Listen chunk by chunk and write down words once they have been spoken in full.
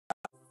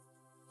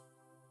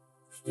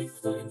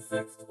Stifter, in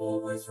fact,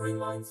 always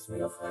reminds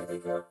me of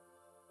Heidegger,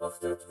 of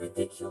that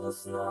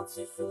ridiculous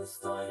Nazi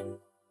Philistine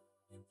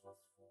in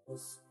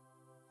 +4.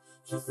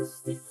 Just as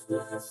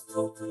Stifter has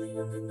totally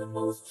and in the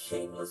most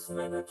shameless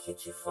manner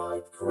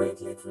kitchified great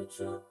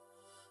literature,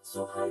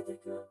 so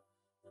Heidegger,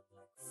 the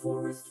Black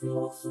Forest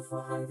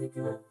philosopher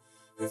Heidegger,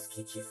 has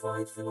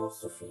kitchified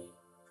philosophy.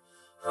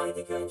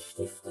 Heidegger and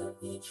Stifter,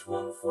 each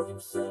one for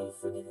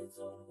himself and in its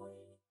own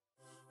way,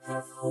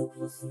 have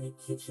hopelessly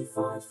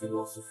kitchified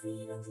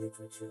philosophy and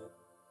literature.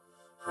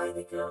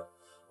 Heidegger,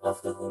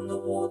 after whom the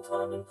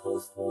wartime and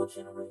post-war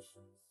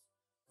generations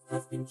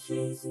have been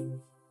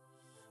chasing,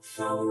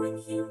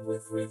 showering him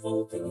with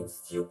revolting and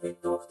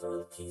stupid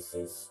doctoral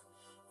theses,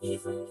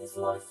 even in his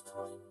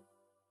lifetime.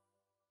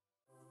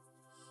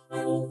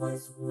 I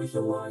always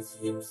visualize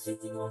him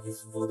sitting on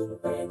his wooden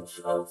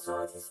bench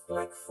outside his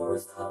Black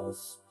Forest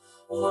house,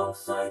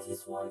 alongside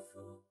his wife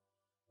who,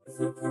 with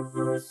her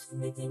perverse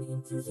knitting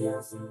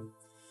enthusiasm,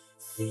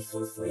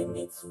 ceaselessly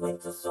knits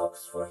winter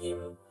socks for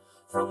him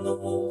from the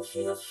wool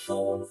she has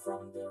shorn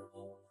from their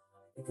own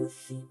Heidegger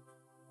sheep.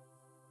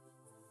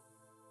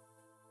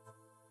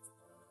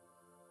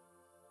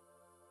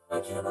 I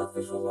cannot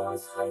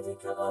visualize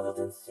Heidegger other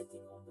than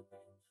sitting on the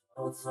bench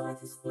outside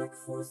his Black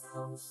Forest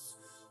house,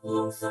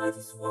 alongside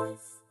his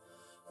wife,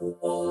 who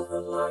all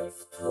her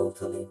life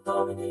totally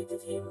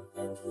dominated him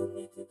and who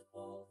knitted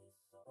all his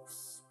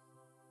socks,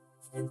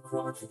 and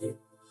crocheted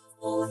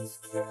all his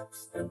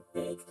caps, and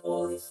baked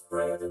all his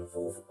bread, and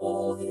wove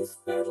all his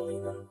bed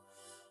linen,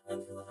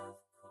 and who have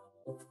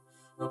cobbled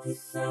up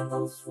his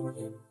sandals for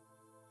him.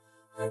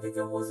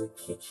 Heidegger was a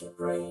kitschy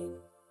brain,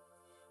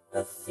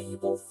 a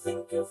feeble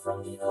thinker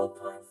from the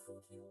Alpine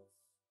foothills,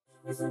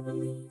 as I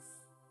believe,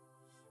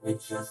 and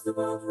just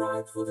about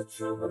right for the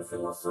German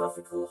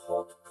philosophical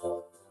hot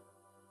pot.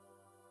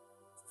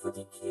 For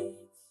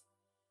decades,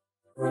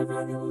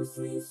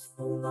 ravenously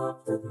spoon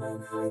up that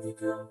man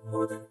Heidegger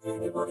more than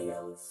anybody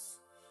else,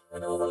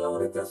 and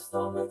overloaded their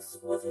stomachs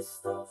with his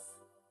stuff.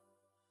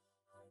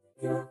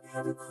 Heidegger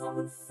had a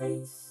common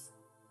face,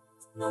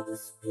 not a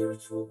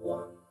spiritual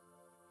one.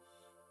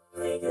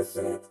 Heidegger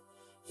said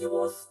he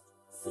was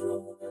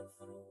through and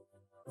through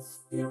a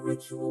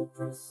spiritual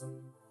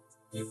person,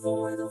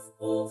 devoid of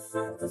all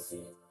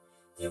fantasy,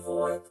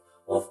 devoid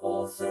of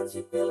all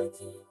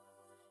sensibility,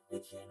 a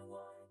genuine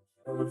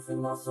German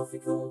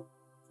philosophical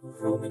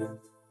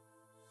ruminant,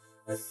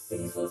 a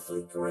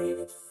ceaselessly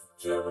graded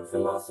German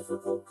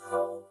philosophical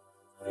cow,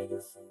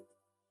 Heidegger said,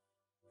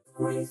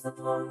 grazed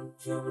upon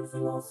German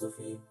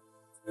philosophy,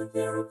 and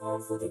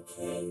thereupon for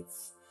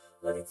decades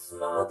let its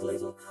smart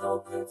little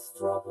cowpats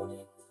drop on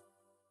it.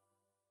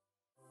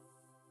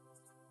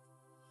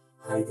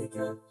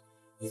 Heidegger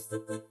is the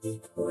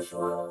petit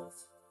bourgeois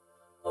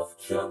of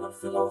German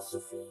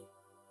philosophy,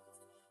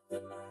 the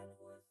man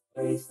who has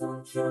placed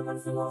on German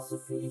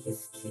philosophy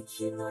his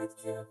kitschy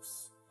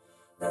nightcaps,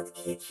 that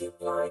kitschy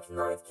black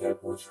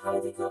nightcap which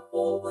Heidegger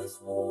always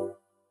wore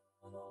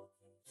on all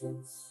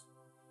occasions.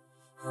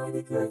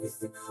 Heidegger is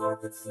the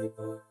carpet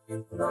slipper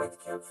and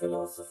nightcap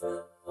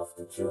philosopher of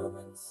the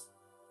Germans,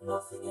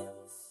 nothing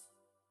else.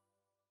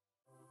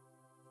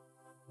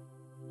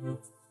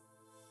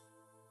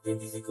 Denn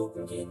diese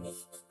Gruppen gehen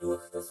nicht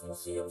durch das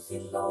Museum, sie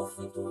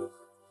laufen durch,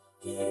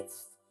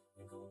 gehetzt,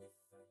 im Grunde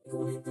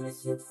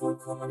uninteressiert,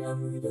 vollkommen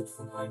ermüdet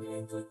von allen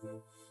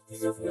Eindrücken, die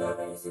sie auf ihrer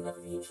Reise nach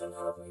Wien schon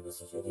haben über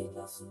sich ergehen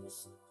lassen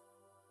müssen.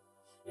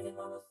 Einen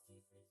Mann aus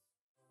Tiefel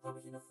habe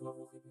ich in der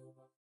Vorwoche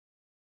beobachtet.